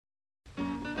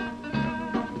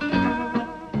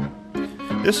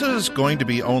This is going to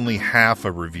be only half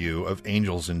a review of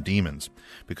Angels and Demons,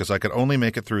 because I could only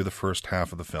make it through the first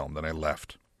half of the film, then I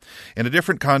left. In a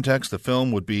different context, the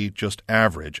film would be just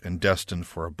average and destined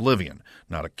for oblivion,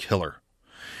 not a killer.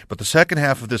 But the second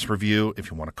half of this review, if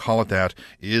you want to call it that,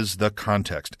 is the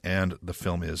context, and the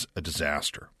film is a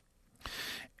disaster.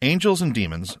 Angels and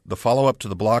Demons, the follow-up to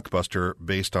the blockbuster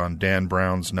based on Dan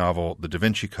Brown's novel The Da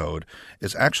Vinci Code,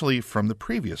 is actually from the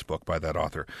previous book by that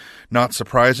author. Not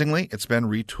surprisingly, it's been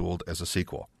retooled as a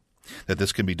sequel. That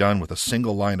this can be done with a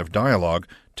single line of dialogue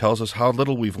tells us how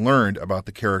little we've learned about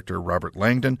the character Robert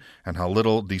Langdon and how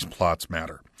little these plots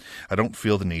matter. I don't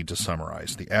feel the need to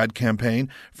summarize. The ad campaign,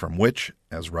 from which,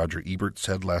 as Roger Ebert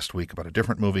said last week about a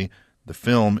different movie, the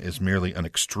film is merely an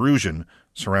extrusion,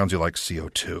 surrounds you like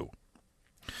CO2.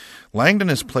 Langdon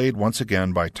is played once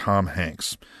again by Tom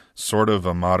Hanks, sort of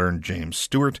a modern James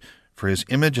Stewart, for his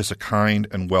image as a kind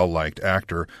and well-liked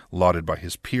actor, lauded by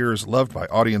his peers, loved by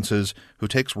audiences, who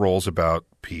takes roles about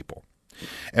people.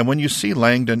 And when you see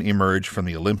Langdon emerge from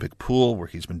the Olympic pool where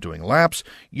he's been doing laps,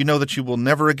 you know that you will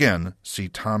never again see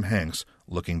Tom Hanks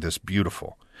looking this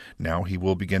beautiful. Now he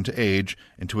will begin to age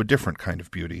into a different kind of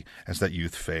beauty as that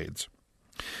youth fades.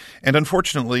 And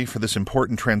unfortunately, for this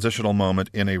important transitional moment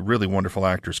in a really wonderful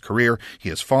actor's career, he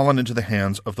has fallen into the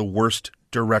hands of the worst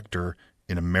director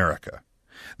in America.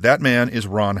 That man is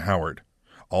Ron Howard,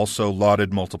 also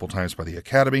lauded multiple times by the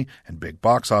Academy and big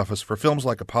box office for films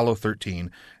like Apollo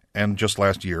 13 and just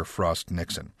last year, Frost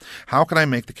Nixon. How can I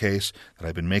make the case that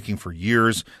I've been making for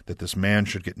years that this man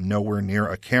should get nowhere near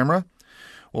a camera?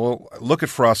 Well, look at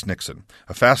Frost Nixon.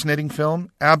 A fascinating film?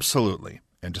 Absolutely,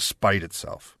 and despite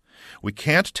itself. We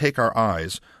can't take our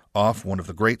eyes off one of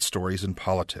the great stories in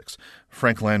politics.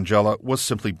 Frank Langella was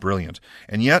simply brilliant,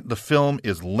 and yet the film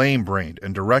is lame-brained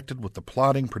and directed with the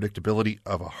plodding predictability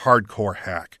of a hardcore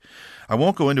hack. I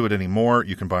won't go into it anymore.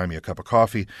 You can buy me a cup of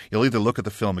coffee. You'll either look at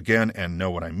the film again and know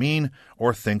what I mean,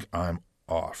 or think I'm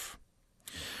off.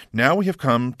 Now we have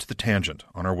come to the tangent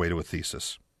on our way to a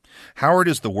thesis. Howard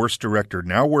is the worst director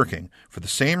now working for the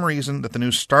same reason that the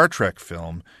new Star Trek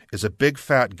film is a big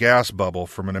fat gas bubble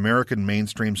from an American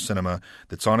mainstream cinema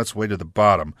that's on its way to the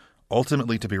bottom,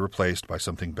 ultimately to be replaced by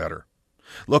something better.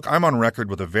 Look, I'm on record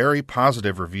with a very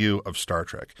positive review of Star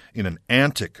Trek, in an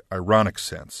antic, ironic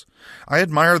sense. I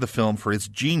admire the film for its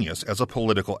genius as a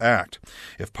political act.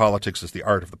 If politics is the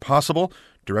art of the possible,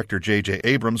 director J.J.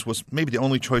 Abrams was maybe the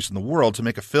only choice in the world to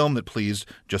make a film that pleased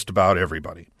just about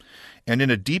everybody. And in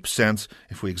a deep sense,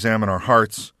 if we examine our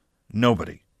hearts,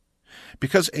 nobody.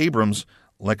 Because Abrams,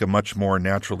 like a much more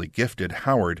naturally gifted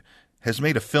Howard, has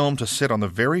made a film to sit on the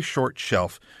very short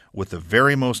shelf with the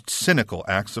very most cynical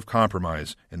acts of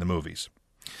compromise in the movies.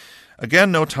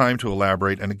 Again, no time to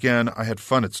elaborate, and again, I had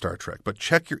fun at Star Trek, but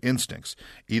check your instincts.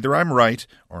 Either I'm right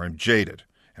or I'm jaded.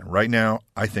 And right now,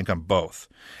 I think I'm both.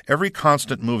 Every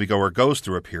constant moviegoer goes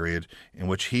through a period in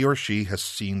which he or she has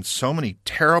seen so many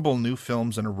terrible new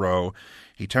films in a row,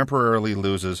 he temporarily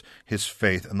loses his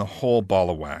faith in the whole ball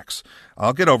of wax.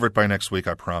 I'll get over it by next week,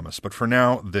 I promise. But for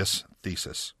now, this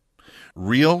thesis.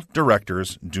 Real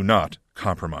directors do not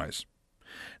compromise.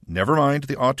 Never mind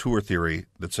the auteur theory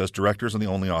that says directors are the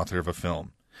only author of a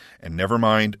film. And never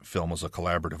mind film is a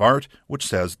collaborative art, which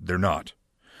says they're not.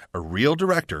 A real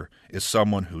director is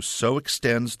someone who so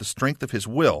extends the strength of his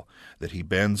will that he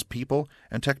bends people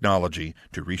and technology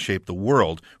to reshape the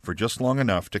world for just long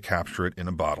enough to capture it in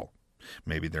a bottle.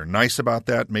 Maybe they're nice about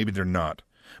that, maybe they're not.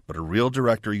 But a real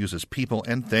director uses people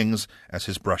and things as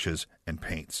his brushes and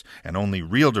paints. And only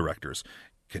real directors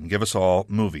can give us all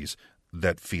movies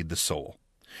that feed the soul.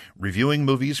 Reviewing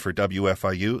movies for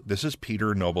WFIU, this is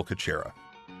Peter Noble-Kachera.